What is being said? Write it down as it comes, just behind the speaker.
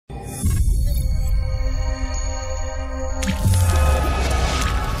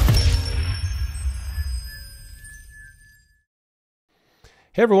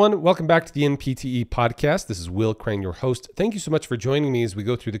Hey everyone, welcome back to the NPTE podcast. This is Will Crane, your host. Thank you so much for joining me as we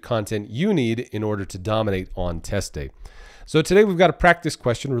go through the content you need in order to dominate on test day. So today we've got a practice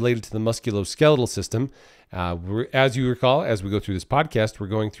question related to the musculoskeletal system. As you recall, as we go through this podcast, we're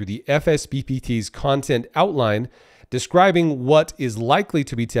going through the FSBPT's content outline, describing what is likely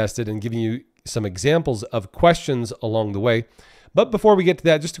to be tested and giving you some examples of questions along the way. But before we get to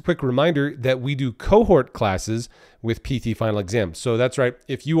that, just a quick reminder that we do cohort classes with PT final exam. So that's right.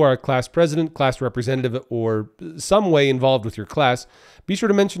 If you are a class president, class representative, or some way involved with your class, be sure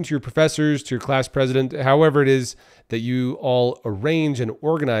to mention to your professors, to your class president, however it is that you all arrange and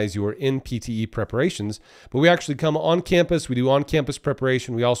organize your NPTE preparations. But we actually come on campus. We do on-campus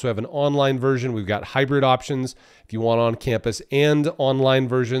preparation. We also have an online version. We've got hybrid options if you want on-campus and online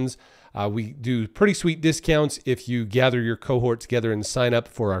versions. We do pretty sweet discounts if you gather your cohort together and sign up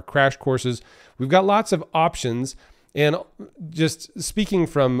for our crash courses. We've got lots of options. And just speaking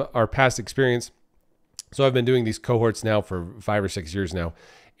from our past experience, so I've been doing these cohorts now for 5 or 6 years now.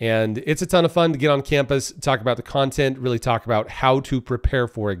 And it's a ton of fun to get on campus, talk about the content, really talk about how to prepare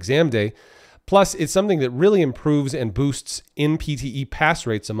for exam day. Plus, it's something that really improves and boosts NPTE pass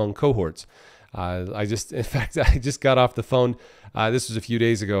rates among cohorts. I just got off the phone. This was a few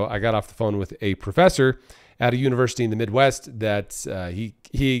days ago. I got off the phone with a professor at a university in the Midwest that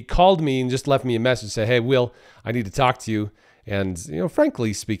he called me and just left me a message, say, "Hey, Will, I need to talk to you." And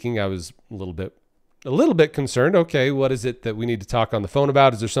frankly speaking, I was a little bit concerned. Okay, what is it that we need to talk on the phone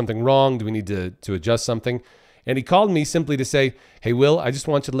about? Is there something wrong? Do we need to adjust something? And he called me simply to say, "Hey, Will, I just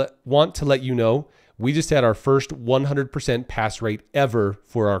want to let you know we just had our first 100% pass rate ever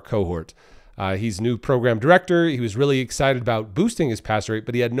for our cohort." He's new program director. He was really excited about boosting his pass rate,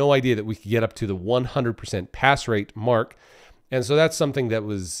 but he had no idea that we could get up to the 100% pass rate mark. And so that's something that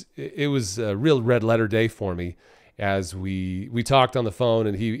was a real red letter day for me as we talked on the phone,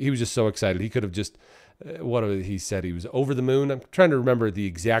 and he was just so excited. He could have just, he said he was over the moon. I'm trying to remember the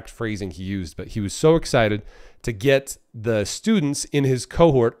exact phrasing he used, but he was so excited to get the students in his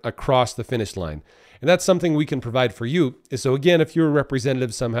cohort across the finish line. And that's something we can provide for you. So again, if you're a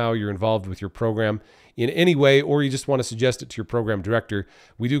representative somehow, you're involved with your program in any way, or you just want to suggest it to your program director,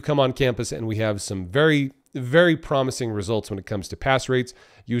 we do come on campus and we have some very, very promising results when it comes to pass rates.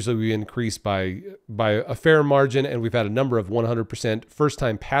 Usually we increase by a fair margin, and we've had a number of 100%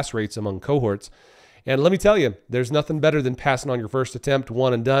 first-time pass rates among cohorts. And let me tell you, there's nothing better than passing on your first attempt,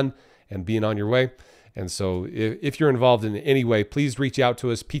 one and done, and being on your way. And so if you're involved in any way, please reach out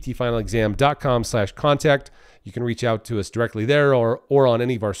to us, ptfinalexam.com/contact. You can reach out to us directly there or on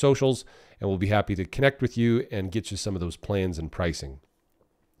any of our socials, and we'll be happy to connect with you and get you some of those plans and pricing.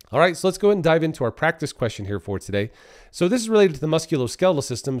 All right, so let's go ahead and dive into our practice question here for today. So this is related to the musculoskeletal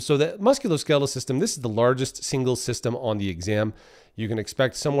system. So the musculoskeletal system, this is the largest single system on the exam. You can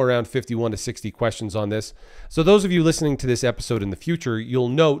expect somewhere around 51 to 60 questions on this. So those of you listening to this episode in the future, you'll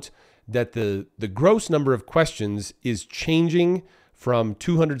note that the gross number of questions is changing from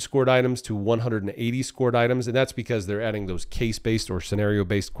 200 scored items to 180 scored items. And that's because they're adding those case-based or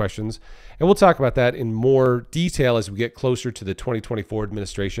scenario-based questions. And we'll talk about that in more detail as we get closer to the 2024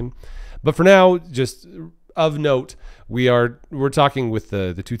 administration. But for now, just of note, we're talking with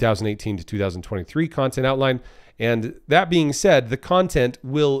the 2018 to 2023 content outline. And that being said, the content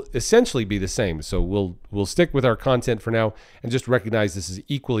will essentially be the same. So we'll stick with our content for now and just recognize this is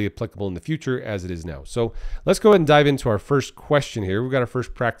equally applicable in the future as it is now. So let's go ahead and dive into our first question here. We've got our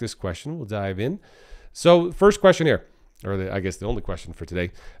first practice question. We'll dive in. So first question here, or I guess the only question for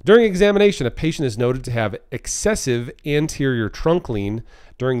today. During examination, a patient is noted to have excessive anterior trunk lean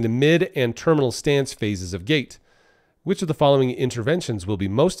during the mid and terminal stance phases of gait. Which of the following interventions will be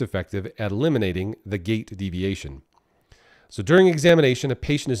most effective at eliminating the gait deviation? So during examination, a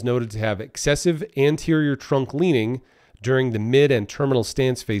patient is noted to have excessive anterior trunk leaning during the mid and terminal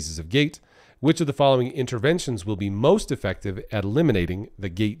stance phases of gait. Which of the following interventions will be most effective at eliminating the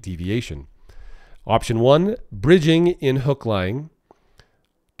gait deviation? Option 1, bridging in hook lying.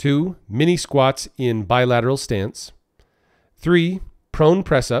 2, mini squats in bilateral stance. 3, prone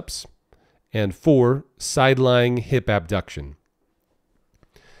press-ups. And 4, side-lying hip abduction.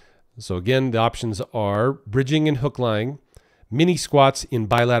 So again, the options are bridging and hook lying, mini squats in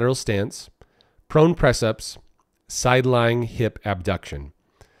bilateral stance, prone press-ups, side-lying hip abduction.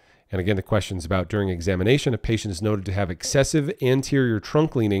 And again, the question's about during examination, a patient is noted to have excessive anterior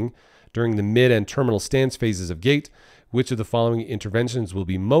trunk leaning during the mid and terminal stance phases of gait. Which of the following interventions will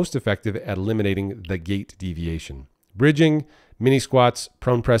be most effective at eliminating the gait deviation? Bridging, mini squats,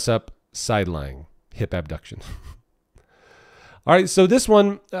 prone press-up, side-lying hip abduction. All right, so this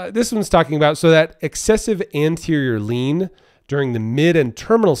one's talking about that excessive anterior lean during the mid and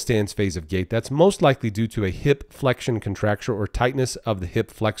terminal stance phase of gait, that's most likely due to a hip flexion contracture or tightness of the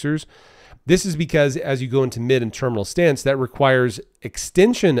hip flexors. This is because as you go into mid and terminal stance, that requires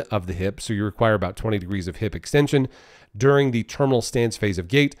extension of the hip. So you require about 20 degrees of hip extension during the terminal stance phase of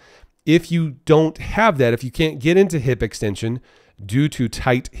gait. If you don't have that, if you can't get into hip extension due to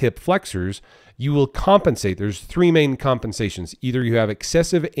tight hip flexors, you will compensate. There's three main compensations. Either you have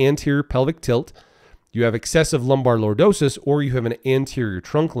excessive anterior pelvic tilt, you have excessive lumbar lordosis, or you have an anterior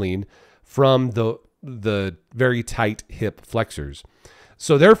trunk lean from the very tight hip flexors.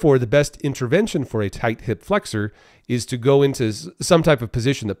 So therefore, the best intervention for a tight hip flexor is to go into some type of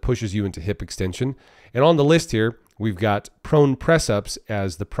position that pushes you into hip extension. And on the list here, we've got prone press-ups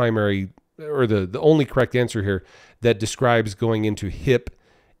as the primary, or the only correct answer here, that describes going into hip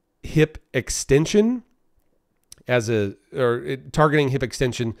extension targeting hip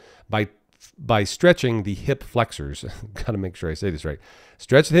extension by stretching the hip flexors. Got to make sure I say this right.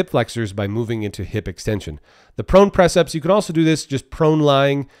 Stretch the hip flexors by moving into hip extension. The prone press-ups, you can also do this just prone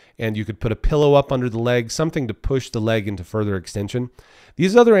lying, and you could put a pillow up under the leg, something to push the leg into further extension.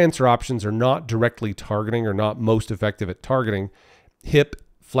 These other answer options are not directly targeting or not most effective at targeting hip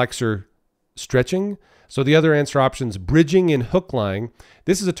flexor stretching. So the other answer options, bridging and hook lying.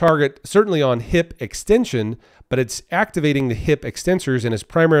 This is a target certainly on hip extension, but it's activating the hip extensors and is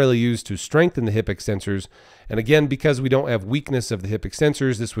primarily used to strengthen the hip extensors. And again, because we don't have weakness of the hip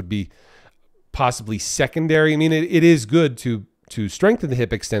extensors, this would be possibly secondary. I mean, it is good to strengthen the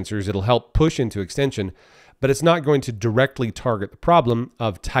hip extensors. It'll help push into extension, but it's not going to directly target the problem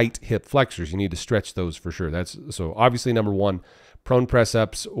of tight hip flexors. You need to stretch those for sure. So obviously number one, prone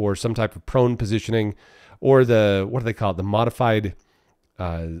press-ups or some type of prone positioning, or what do they call it? The modified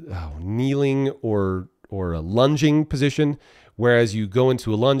kneeling or a lunging position, whereas you go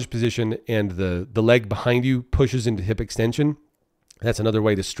into a lunge position and the leg behind you pushes into hip extension. That's another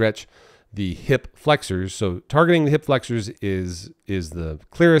way to stretch the hip flexors. So targeting the hip flexors is the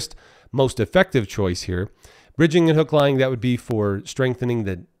clearest, most effective choice here. Bridging and hook lying, that would be for strengthening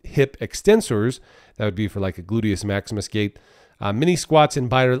the hip extensors. That would be for like a gluteus maximus gait. Mini squats in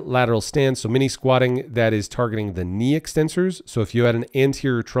bilateral stance. So mini squatting, that is targeting the knee extensors. So if you had an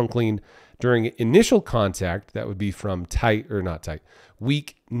anterior trunk lean during initial contact, that would be from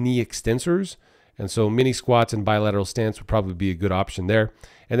weak knee extensors. And so mini squats and bilateral stance would probably be a good option there.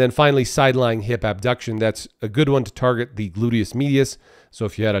 And then finally, side lying hip abduction. That's a good one to target the gluteus medius. So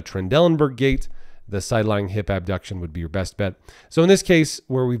if you had a Trendelenburg gait, the side lying hip abduction would be your best bet. So in this case,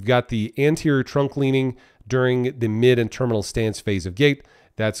 where we've got the anterior trunk leaning during the mid and terminal stance phase of gait,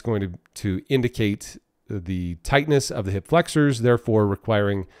 that's going to indicate the tightness of the hip flexors, therefore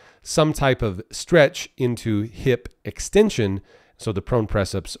requiring some type of stretch into hip extension. So the prone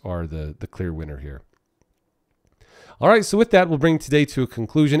press-ups are the clear winner here. All right, so with that, we'll bring today to a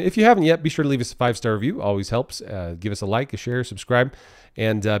conclusion. If you haven't yet, be sure to leave us a 5-star review. Always helps. Give us a like, a share, subscribe.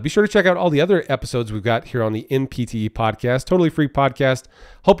 And be sure to check out all the other episodes we've got here on the NPTE podcast. Totally free podcast.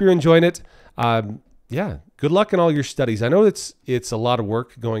 Hope you're enjoying it. Yeah, good luck in all your studies. I know it's a lot of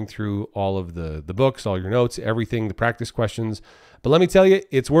work going through all of the books, all your notes, everything, the practice questions. But let me tell you,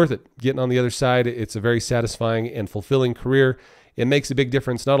 it's worth it. Getting on the other side, it's a very satisfying and fulfilling career. It makes a big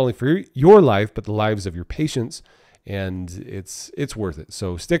difference not only for your life, but the lives of your patients. And it's worth it.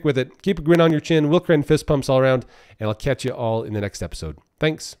 So stick with it. Keep a grin on your chin. Will Crane fist pumps all around. And I'll catch you all in the next episode.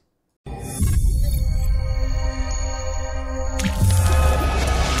 Thanks.